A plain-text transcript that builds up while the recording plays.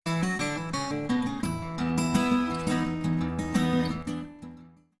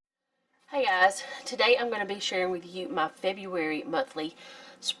Hi guys, today I'm going to be sharing with you my February monthly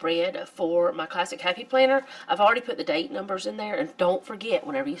spread for my Classic Happy Planner. I've already put the date numbers in there, and don't forget,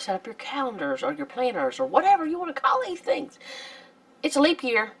 whenever you set up your calendars or your planners or whatever you want to call these things, it's a leap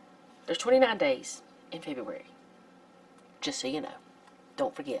year. There's 29 days in February. Just so you know.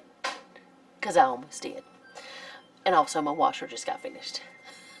 Don't forget. Because I almost did. And also my washer just got finished.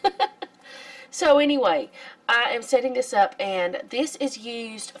 So anyway, I am setting this up, and this is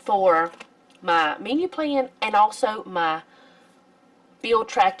used for my menu plan and also my bill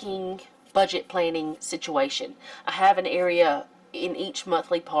tracking, budget planning situation. I have an area in each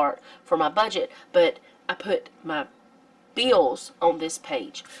monthly part for my budget, but I put my bills on this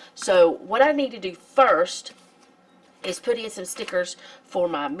page. So what I need to do first is put in some stickers for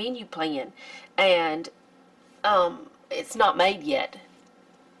my menu plan, and it's not made yet.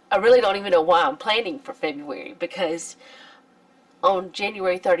 I really don't even know why I'm planning for February, because on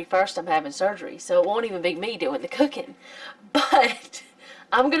January 31st I'm having surgery, so it won't even be me doing the cooking. But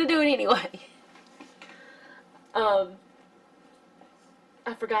I'm going to do it anyway. I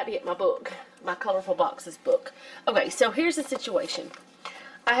forgot to get my book, my Colorful Boxes book. Okay, so here's the situation.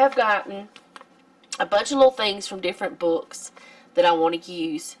 I have gotten a bunch of little things from different books that I want to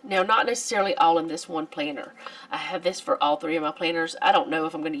use. Now, not necessarily all in this one planner. I have this for all three of my planners. I don't know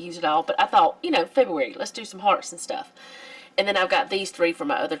if I'm going to use it all, but I thought, you know, February, let's do some hearts and stuff. And then I've got these three for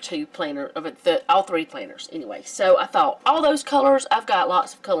my other two planners, all three planners anyway. So I thought, all those colors, I've got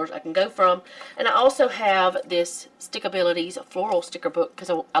lots of colors I can go from. And I also have this Stickabilities floral sticker book,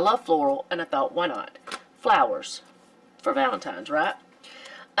 because I love floral, and I thought, why not? Flowers for Valentine's, right?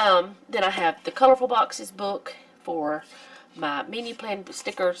 Then I have the Colorful Boxes book for my menu plan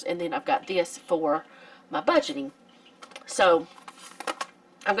stickers, and then I've got this for my budgeting. So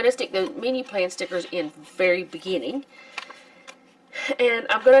I'm going to stick the menu plan stickers in very beginning, and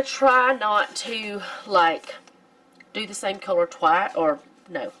I'm going to try not to like do the same color twice, or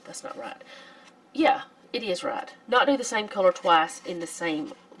no, that's not right. Yeah, it is right. Not do the same color twice in the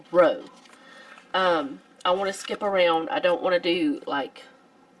same row. I want to skip around. I don't want to do like,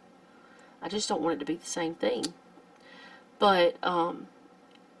 I just don't want it to be the same thing. But I'm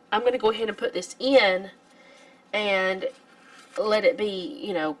going to go ahead and put this in and let it be,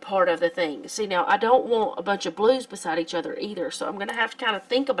 you know, part of the thing. See, now I don't want a bunch of blues beside each other either, so I'm going to have to kind of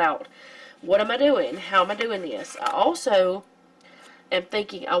think about, what am I doing? How am I doing this? I also am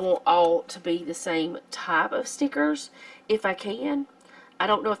thinking I want all to be the same type of stickers if I can. I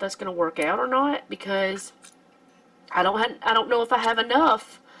don't know if that's going to work out or not, because I don't know if I have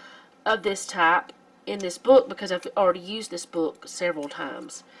enough of this type in this book, because I've already used this book several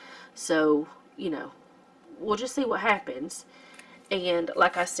times. So, you know, we'll just see what happens. And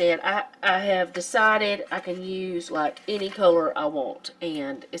like I said, I have decided I can use like any color I want,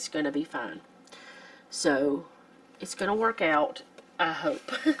 and it's going to be fine. So it's going to work out, I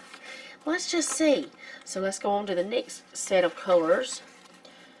hope. Let's just see. So let's go on to the next set of colors,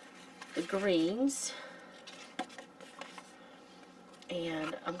 the greens.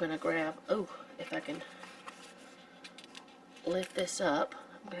 And I'm going to grab, oh, if I can lift this up,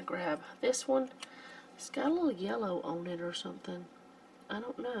 I'm going to grab this one. It's got a little yellow on it or something. I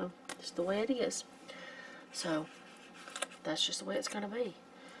don't know. It's the way it is. So, that's just the way it's going to be.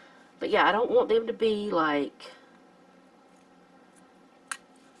 But yeah, I don't want them to be like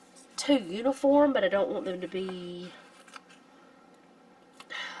too uniform, but I don't want them to be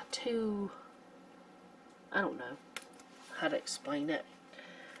too, I don't know how to explain it.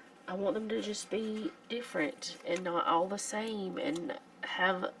 I want them to just be different and not all the same, and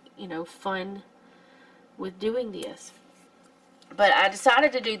have, you know, fun with doing this. But I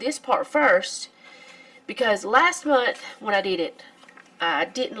decided to do this part first because last month when I did it, I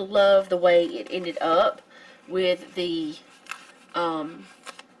didn't love the way it ended up with the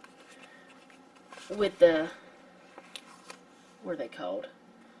what are they called?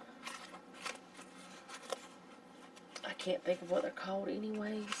 I can't think of what they're called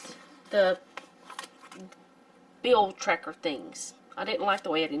anyways. The bill tracker things. I didn't like the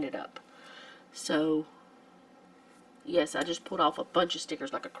way it ended up. So, yes, I just pulled off a bunch of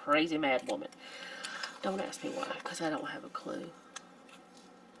stickers like a crazy mad woman. Don't ask me why, because I don't have a clue.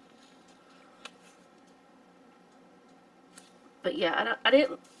 But yeah, I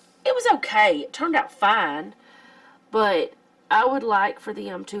didn't, it was okay. It turned out fine. But I would like for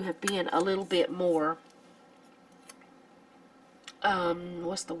them to have been a little bit more,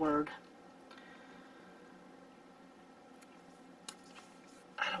 what's the word?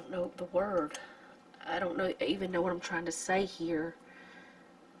 I don't know the word. I don't even know what I'm trying to say here.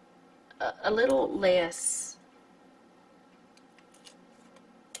 A little less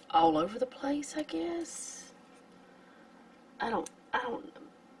all over the place, I guess. I don't,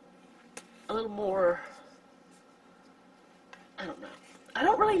 a little more, I don't know. I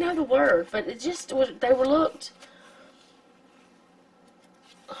don't really know the word, but it just was, they were looked.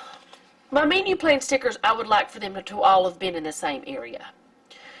 My menu plan stickers, I would like for them to all have been in the same area.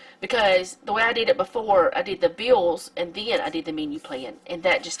 Because the way I did it before, I did the bills and then I did the menu plan, and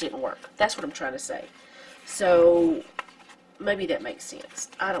that just didn't work. That's what I'm trying to say. So maybe that makes sense.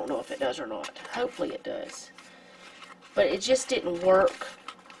 I don't know if it does or not. Hopefully it does. But it just didn't work.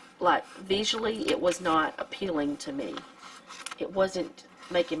 Like, visually, it was not appealing to me. It wasn't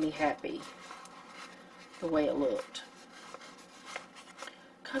making me happy the way it looked.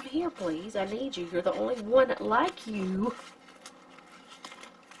 Come here, please. I need you. You're the only one like you.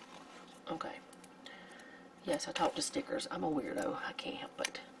 Okay. Yes, I talk to stickers. I'm a weirdo. I can't help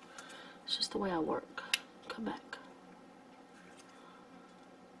it. It's just the way I work. Come back.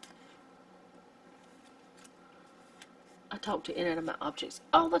 I talk to inanimate objects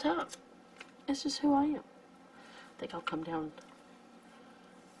all the time. It's just who I am. I think I'll come down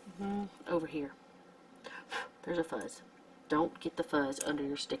over here. There's a fuzz. Don't get the fuzz under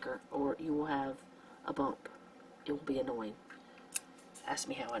your sticker or you will have a bump. It will be annoying. Ask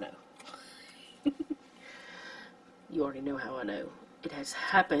me how I know. You already know how I know. It has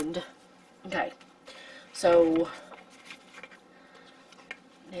happened. Okay. So,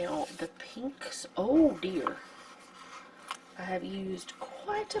 now the pinks. Oh dear. I have used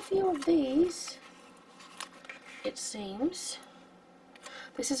quite a few of these, it seems.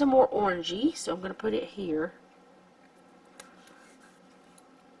 This is a more orangey, so I'm going to put it here.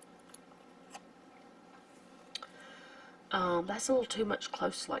 That's a little too much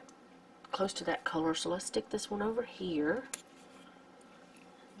close to that color, so let's stick this one over here.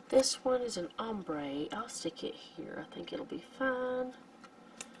 This one is an ombre. I'll stick it here. I think it'll be fine.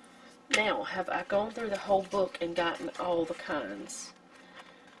 Now, have I gone through the whole book and gotten all the kinds?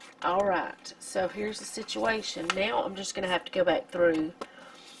 Alright, so here's the situation. Now I'm just going to have to go back through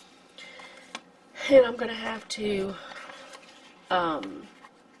and I'm going to have to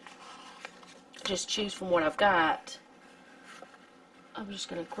just choose from what I've got. I'm just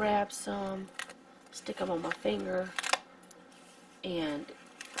going to grab some, stick them on my finger, and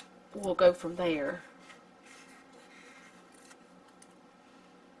we'll go from there.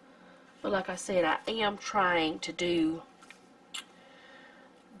 But like I said, I am trying to do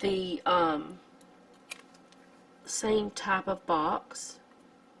the same type of box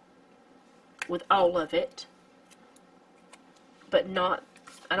with all of it, but not,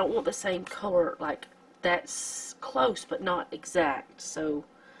 I don't want the same color, like that's close but not exact, so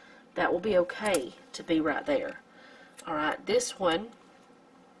that will be okay to be right there. Alright, this one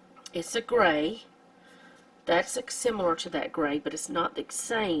is a gray. That's similar to that gray, but it's not the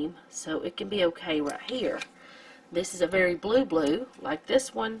same, so it can be okay right here. This is a very blue, like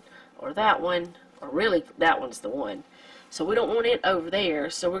this one, or that one, or really that one's the one. So we don't want it over there,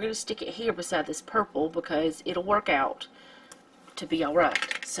 so we're going to stick it here beside this purple because it'll work out to be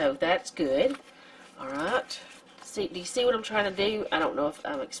alright. So that's good. Alright. See, do you see what I'm trying to do? I don't know if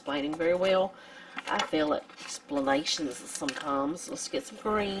I'm explaining very well. I fail at explanations sometimes. Let's get some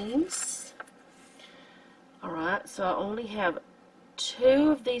greens. Alright, so I only have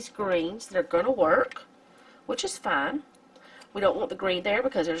 2 of these greens that are going to work, which is fine. We don't want the green there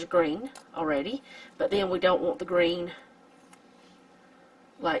because there's a green already, but then we don't want the green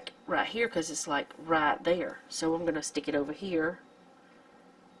like right here because it's like right there. So I'm going to stick it over here,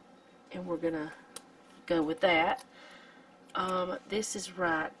 and we're going to go with that. This is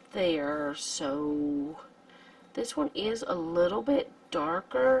right there, so this one is a little bit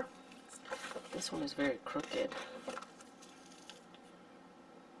darker. This one is very crooked.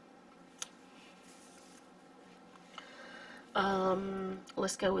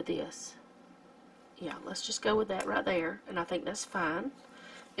 Let's go with this. Yeah, let's just go with that right there, and I think that's fine.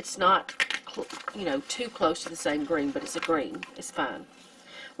 It's not, you know, too close to the same green, but it's a green. It's fine.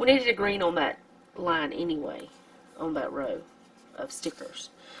 We needed a green on that line anyway, on that row of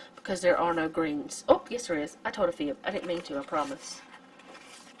stickers, because there are no greens. Oh, yes there is. I told a fib. I didn't mean to, I promise.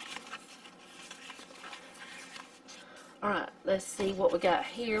 Alright, let's see what we got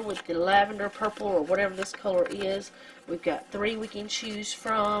here with the lavender purple or whatever this color is. We've got 3 we can choose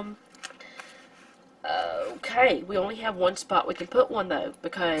from. Okay, we only have 1 spot we can put one though,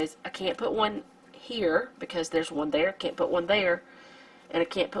 because I can't put one here because there's one there. Can't put one there, and I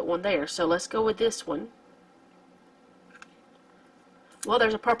can't put one there. So let's go with this one. Well,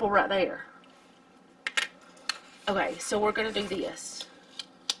 there's a purple right there. Okay, so we're going to do this.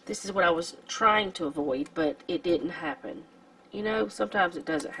 This is what I was trying to avoid, but it didn't happen. You know, sometimes it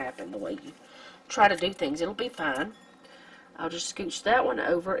doesn't happen the way you try to do things. It'll be fine. I'll just scooch that one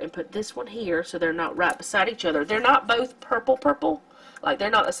over and put this one here so they're not right beside each other. They're not both purple. Like, they're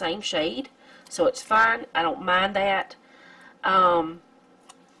not the same shade. So it's fine. I don't mind that. I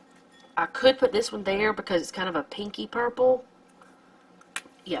could put this one there because it's kind of a pinky purple.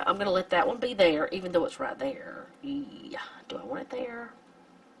 Yeah, I'm going to let that one be there, even though it's right there. Yeah, do I want it there?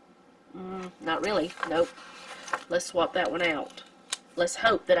 Not really. Nope. Let's swap that one out. Let's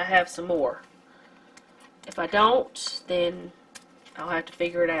hope that I have some more. If I don't, then I'll have to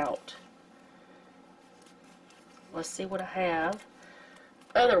figure it out. Let's see what I have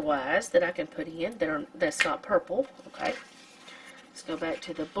otherwise that I can put in that's not purple. Okay. Let's go back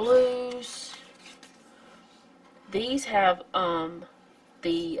to the blues. These have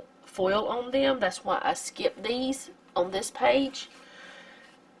the foil on them. That's why I skipped these on this page.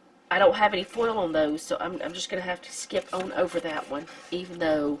 I don't have any foil on those, so I'm just going to have to skip on over that one, even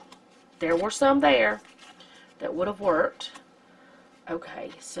though there were some there that would have worked.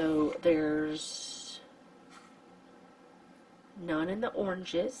 Okay, so there's none in the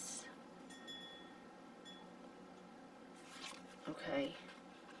oranges. Okay,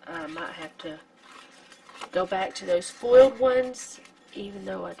 I might have to go back to those foiled ones, even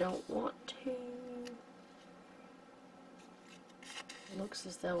though I don't want to. Looks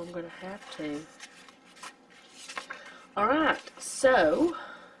as though I'm going to have to. Alright, so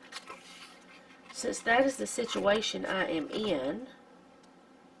since that is the situation I am in,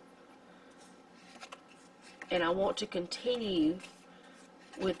 and I want to continue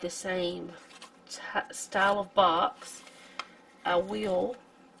with the same style of box, I will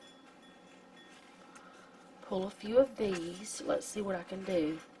pull a few of these. Let's see what I can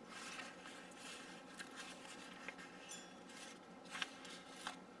do.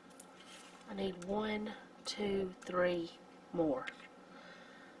 I need 1, 2, 3 more.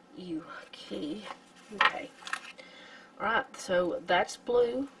 You key. Okay. Alright, so that's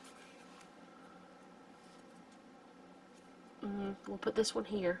blue. We'll put this one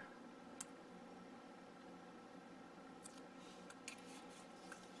here.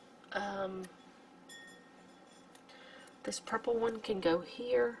 This purple one can go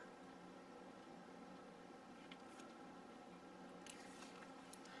here.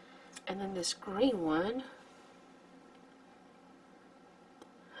 And then this green one.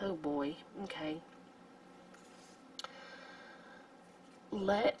 Oh boy. Okay.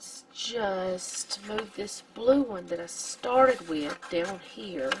 Let's just move this blue one that I started with down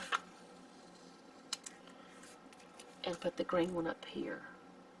here and put the green one up here.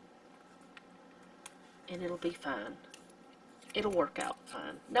 And it'll be fine. It'll work out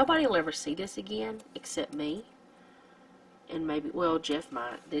fine. Nobody will ever see this again except me. And maybe, well, Jeff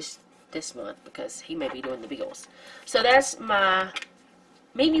might this month because he may be doing the bills. So that's my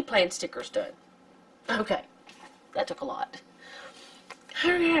menu plan stickers done. Okay. That took a lot.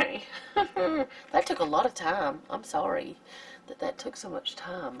 Okay. That took a lot of time. I'm sorry that took so much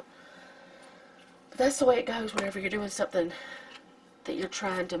time. But that's the way it goes whenever you're doing something that you're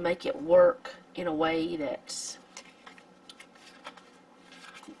trying to make it work in a way that's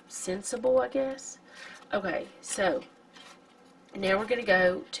sensible, I guess. Okay, so now we're going to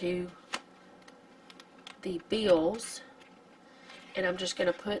go to the bills, and I'm just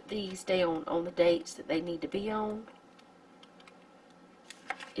going to put these down on the dates that they need to be on.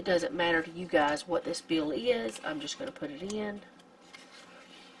 It doesn't matter to you guys what this bill is. I'm just going to put it in.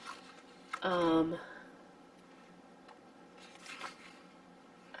 I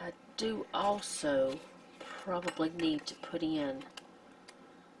do also probably need to put in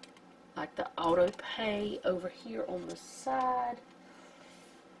like the auto pay over here on the side.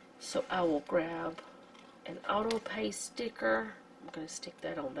 So I will grab an auto pay sticker. I'm going to stick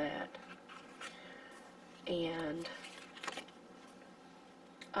that on that. And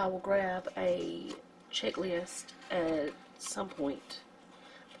I will grab a checklist at some point,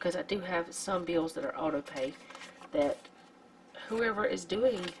 because I do have some bills that are auto pay that whoever is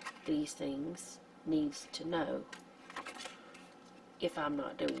doing these things needs to know if I'm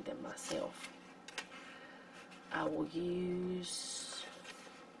not doing them myself. I will use,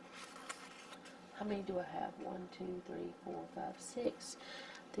 how many do I have? 1, 2, 3, 4, 5, 6.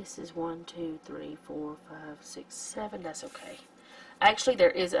 This is 1, 2, 3, 4, 5, 6, 7. That's okay. Actually,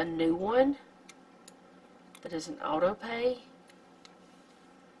 there is a new one that is an auto pay.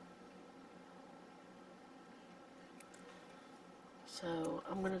 So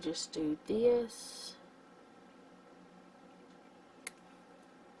I'm going to just do this.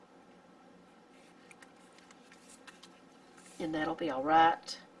 And that'll be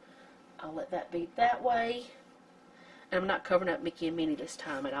alright. I'll let that be that way. And I'm not covering up Mickey and Minnie this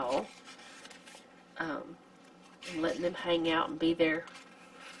time at all. I'm letting them hang out and be there.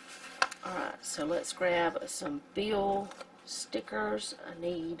 Alright, so let's grab some bill stickers. I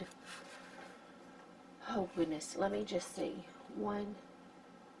need, oh goodness, let me just see. 1,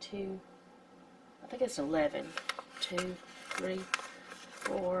 2, I think it's 11. 2, 3,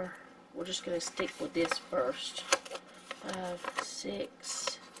 4. We're just going to stick with this first. 5,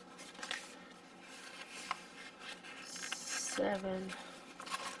 6, 7,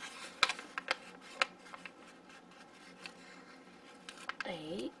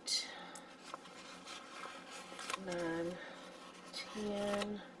 8, 9,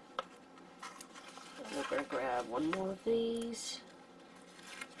 10. We're going to grab one more of these.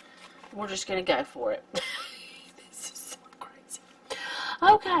 We're just going to go for it. This is so crazy.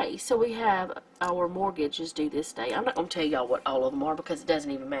 Okay, so we have our mortgages due this day. I'm not going to tell y'all what all of them are because it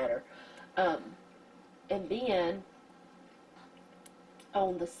doesn't even matter. And then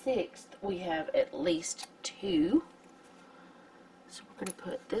on the 6th, we have at least 2. So we're going to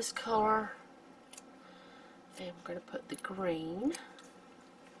put this color, and we're going to put the green.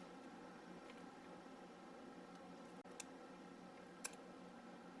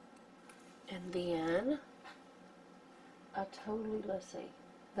 And then, let's see,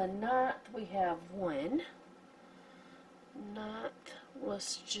 the 9th we have 1. 9th,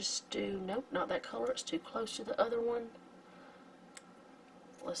 let's just do, nope, not that color, it's too close to the other one.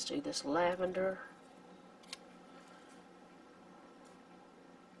 Let's do this lavender.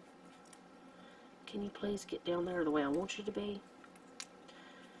 Can you please get down there the way I want you to be?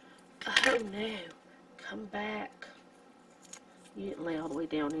 Oh no, come back. You didn't lay all the way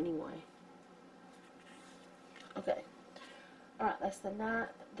down anyway. Okay. Alright, that's the 9th.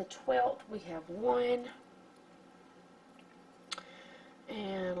 The 12th, we have 1.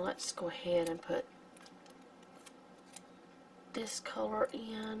 And let's go ahead and put this color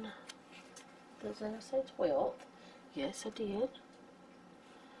in. Does I say 12th? Yes, I did.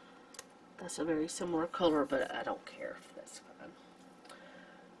 That's a very similar color, but I don't care if that's fine.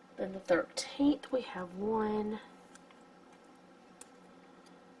 Then the 13th, we have 1.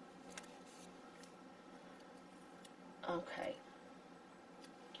 Okay.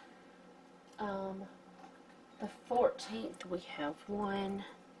 The 14th, we have 1.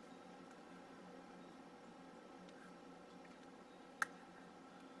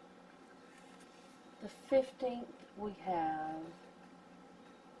 The 15th, we have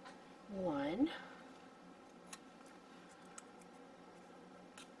 1.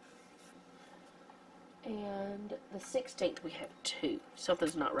 And the 16th, we have 2.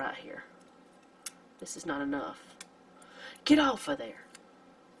 Something's not right here. This is not enough. Get off of there.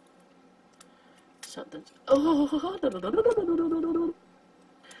 Something's... Oh!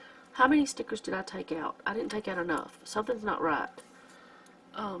 How many stickers did I take out? I didn't take out enough. Something's not right.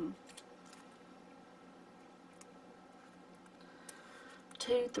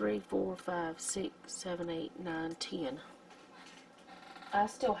 2, 3, 4, 5, 6, 7, 8, 9, 10. I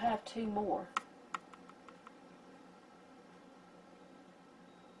still have 2 more.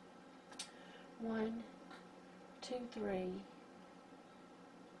 1, 2, 3,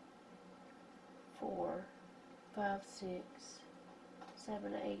 4, 5, 6,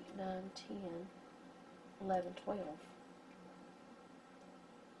 7, 8, 9, 10, 11, 12.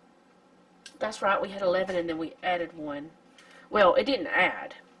 That's right, we had 11 and then we added 1. Well, it didn't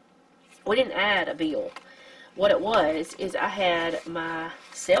add. We didn't add a bill. What it was is I had my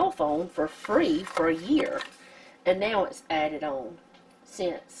cell phone for free for a year. And now it's added on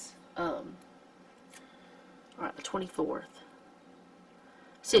since, alright, the 24th.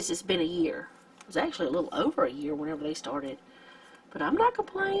 Since it's been a year. It was actually a little over a year whenever they started. But I'm not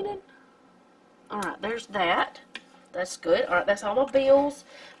complaining. Alright, there's that. That's good. Alright, that's all my bills.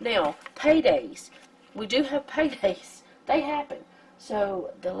 Now, paydays. We do have paydays. They happen.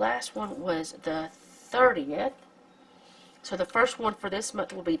 So, the last one was the 30th. So, the first one for this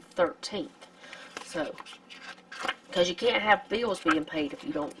month will be the 13th. So, because you can't have bills being paid if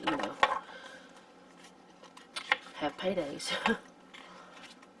you don't, you know, have paydays.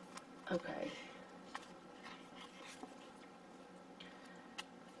 Okay.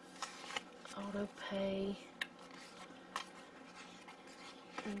 Auto pay.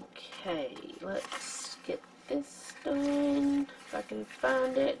 Okay, let's get this done. If I can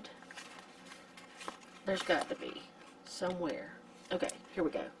find it. There's got to be somewhere. Okay, here we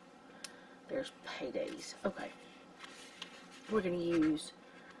go. There's paydays. Okay. We're going to use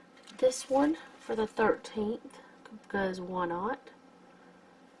this one for the 13th because why not?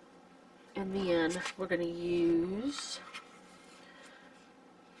 And then we're going to use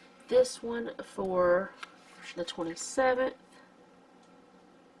this one for the 27th.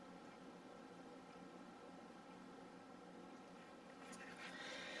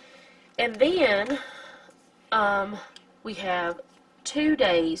 And then we have 2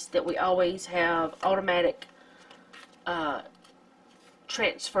 days that we always have automatic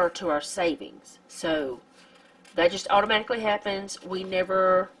transfer to our savings. So that just automatically happens. We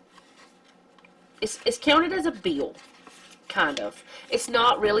never, it's counted as a bill, kind of. It's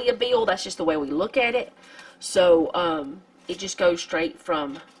not really a bill, that's just the way we look at it. So it just goes straight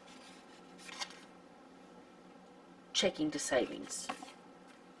from checking to savings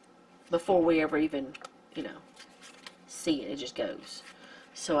before we ever even, see it. It just goes.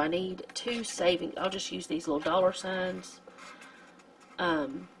 So I need 2 savings. I'll just use these little dollar signs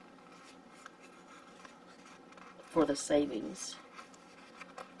for the savings.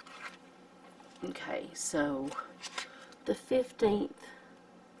 Okay, so the 15th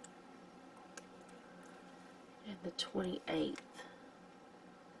and the 28th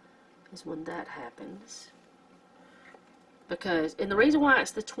is when that happens. Because, and the reason why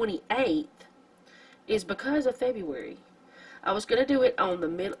it's the 28th is because of February. I was going to do it on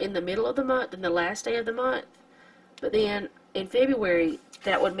in the middle of the month and the last day of the month, but then in February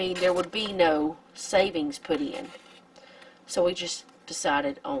that would mean there would be no savings put in. So we just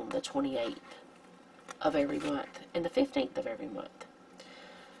decided on the 28th of every month and the 15th of every month.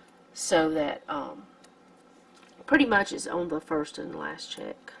 So that pretty much is on the first and last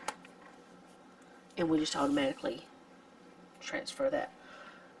check. And we just automatically transfer that.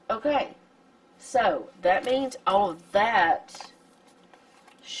 Okay, so that means all of that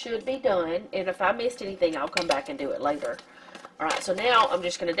should be done, and if I missed anything I'll come back and do it later. Alright, so now I'm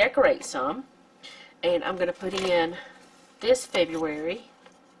just going to decorate some, and I'm going to put in this February.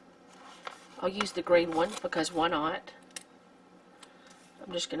 I'll use the green one because why not?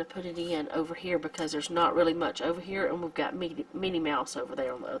 I'm just going to put it in over here because there's not really much over here, and we've got Minnie Mouse over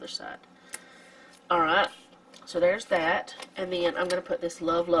there on the other side. Alright, so there's that, and then I'm going to put this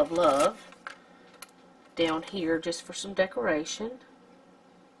love, love, love down here just for some decoration.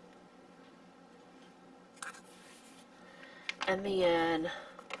 And then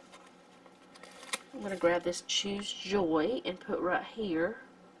I'm going to grab this Choose Joy and put right here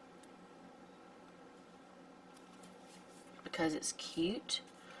because it's cute.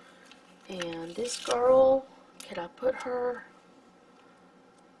 And this girl, can I put her?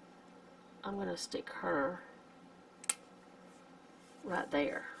 I'm going to stick her right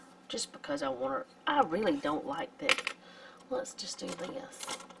there just because I want her. I really don't like that. Let's just do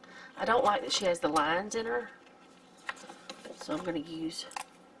this. I don't like that she has the lines in her. So I'm going to use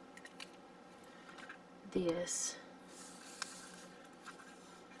this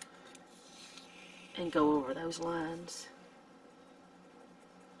and go over those lines.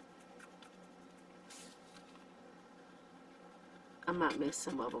 I might miss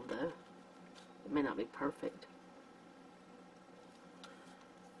some of them though. It may not be perfect.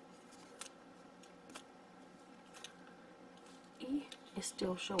 It's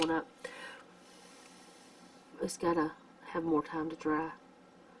still showing up. It's gotta have more time to dry.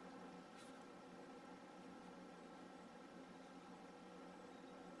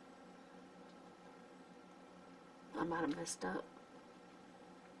 I might have messed up.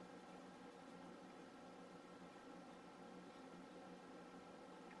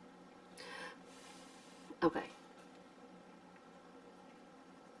 Okay.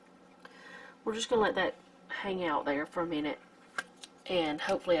 We're just gonna let that hang out there for a minute, and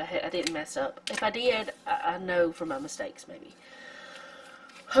hopefully I didn't mess up. If I did, I know from my mistakes maybe.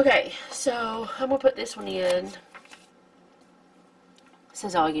 Okay, so I'm gonna put this one in. It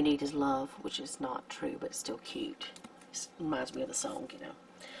says all you need is love, which is not true, but it's still cute. It reminds me of the song, you know.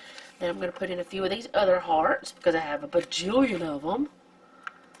 Then I'm gonna put in a few of these other hearts because I have a bajillion of them.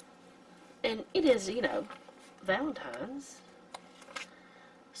 And it is, you know, Valentine's.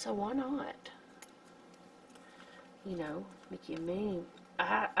 So why not? You know, Mickey and Minnie.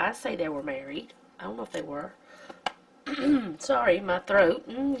 I say they were married. I don't know if they were. Sorry, my throat.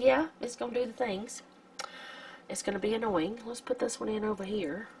 Yeah, it's going to do the things. It's going to be annoying. Let's put this one in over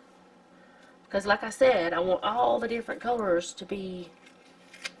here. Because like I said, I want all the different colors to be,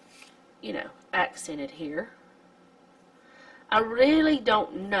 you know, accented here. I really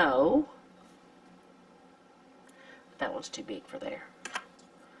don't know. That one's too big for there.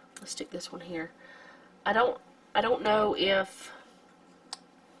 Let's stick this one here. I don't know if,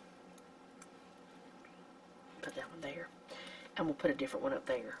 put that one there, and we'll put a different one up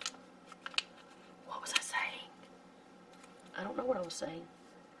there. What was I saying? I don't know what I was saying.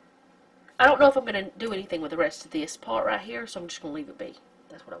 I don't know if I'm going to do anything with the rest of this part right here, so I'm just going to leave it be.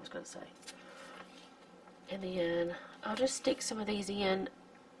 That's what I was going to say. And then I'll just stick some of these in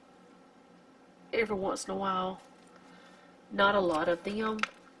every once in a while. Not a lot of them,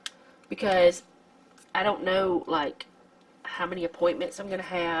 because I don't know, like, how many appointments I'm going to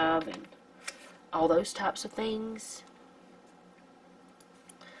have and all those types of things.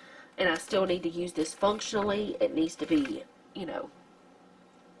 And I still need to use this functionally. It needs to be, you know,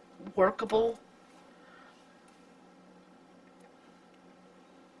 workable.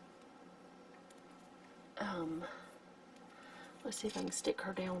 Let's see if I can stick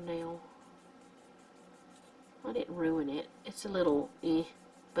her down now. I didn't ruin it. It's a little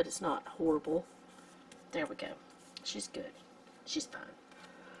but it's not horrible. There we go. She's good. She's fine.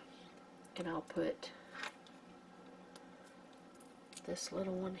 And I'll put this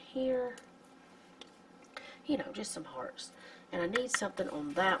little one here. You know, just some hearts. And I need something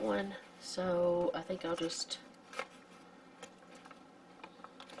on that one, so I think I'll just...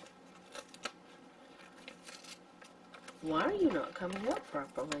 Why are you not coming up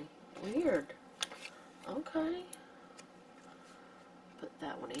properly? Weird. Okay. Put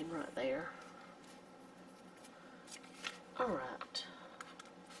that one in right there. Alright.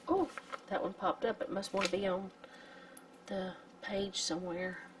 Oh, that one popped up. It must want to be on the page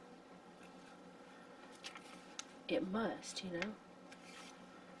somewhere. It must, you know.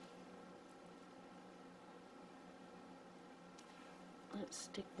 Let's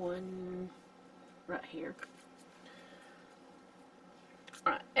stick one right here.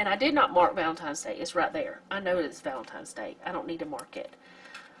 Alright, and I did not mark Valentine's Day. It's right there. I know it's Valentine's Day. I don't need to mark it.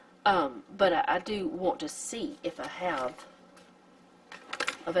 But I do want to see if I have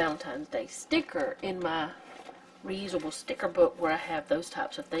a Valentine's Day sticker in my reusable sticker book where I have those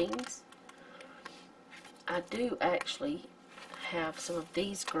types of things. I do actually have some of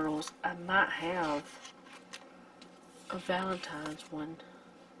these girls. I might have a Valentine's one.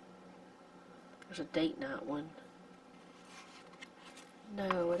 There's a date night one.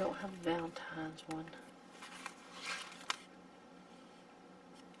 No, I don't have a Valentine's one.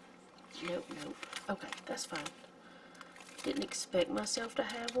 Nope, nope. Okay, that's fine. Didn't expect myself to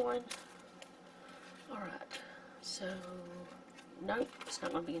have one. Alright, so, nope, it's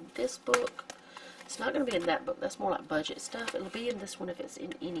not going to be in this book. It's not going to be in that book. That's more like budget stuff. It'll be in this one if it's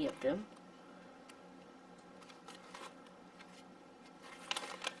in any of them.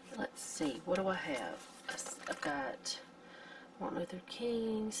 Let's see, what do I have? I've got Martin Luther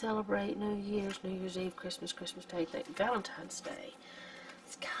King, celebrate New Year's Eve, Christmas Day, Valentine's Day.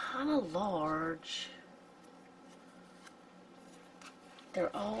 It's kind of large.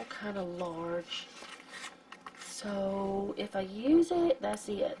 They're all kind of large. So if I use it, that's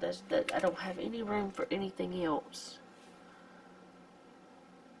it. I don't have any room for anything else.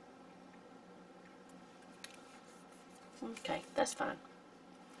 Okay, that's fine.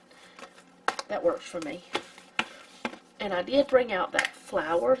 That works for me. And I did bring out that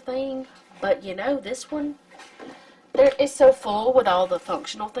flower thing, but you know, this one, it's so full with all the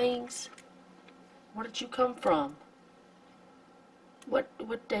functional things. Where did you come from? What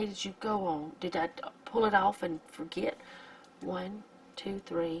day did you go on? Did I pull it off and forget? 1, 2,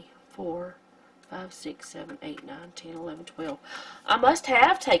 3, 4, 5, 6, 7, 8, 9, 10, 11, 12. I must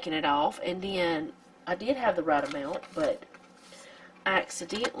have taken it off, and then I did have the right amount, but I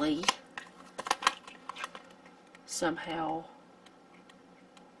accidentally somehow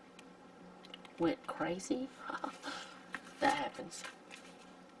went crazy. That happens.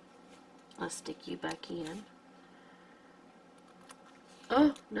 Let's stick you back in.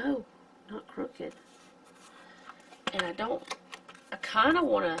 Oh, no, not crooked. And I kind of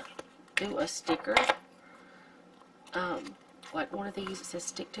want to do a sticker, like one of these that says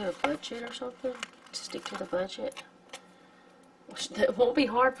stick to a budget or something. Stick to the budget. That won't be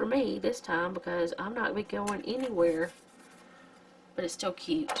hard for me this time because I'm not going to be going anywhere. But it's still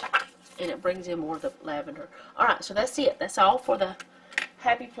cute. And it brings in more of the lavender. Alright, so that's it. That's all for the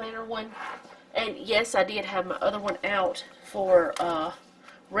Happy Planner one. And yes, I did have my other one out for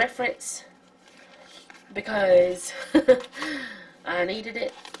reference because I needed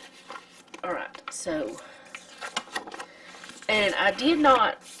it. Alright, so, and I did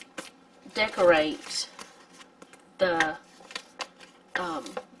not decorate the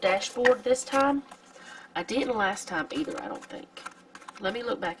dashboard this time. I didn't last time either, I don't think. Let me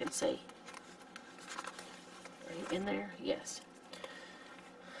look back and see. Are you in there? Yes.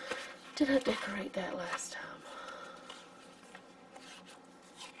 Did I decorate that last time?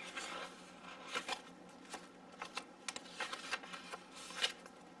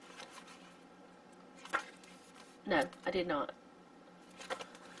 No, I did not.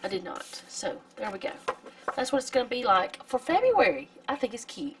 I did not. So, there we go. That's what it's going to be like for February. I think it's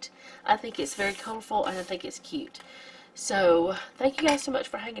cute. I think it's very colorful, and I think it's cute. So, thank you guys so much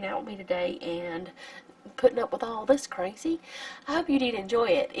for hanging out with me today and putting up with all this crazy. I hope you did enjoy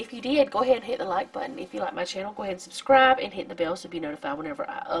it. If you did, go ahead and hit the like button. If you like my channel, go ahead and subscribe and hit the bell so you'll be notified whenever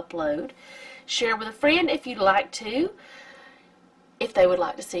I upload. Share with a friend if you'd like to, if they would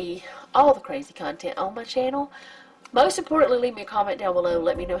like to see all the crazy content on my channel. Most importantly, leave me a comment down below.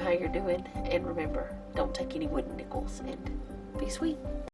 Let me know how you're doing. And remember, don't take any wooden nickels, and be sweet.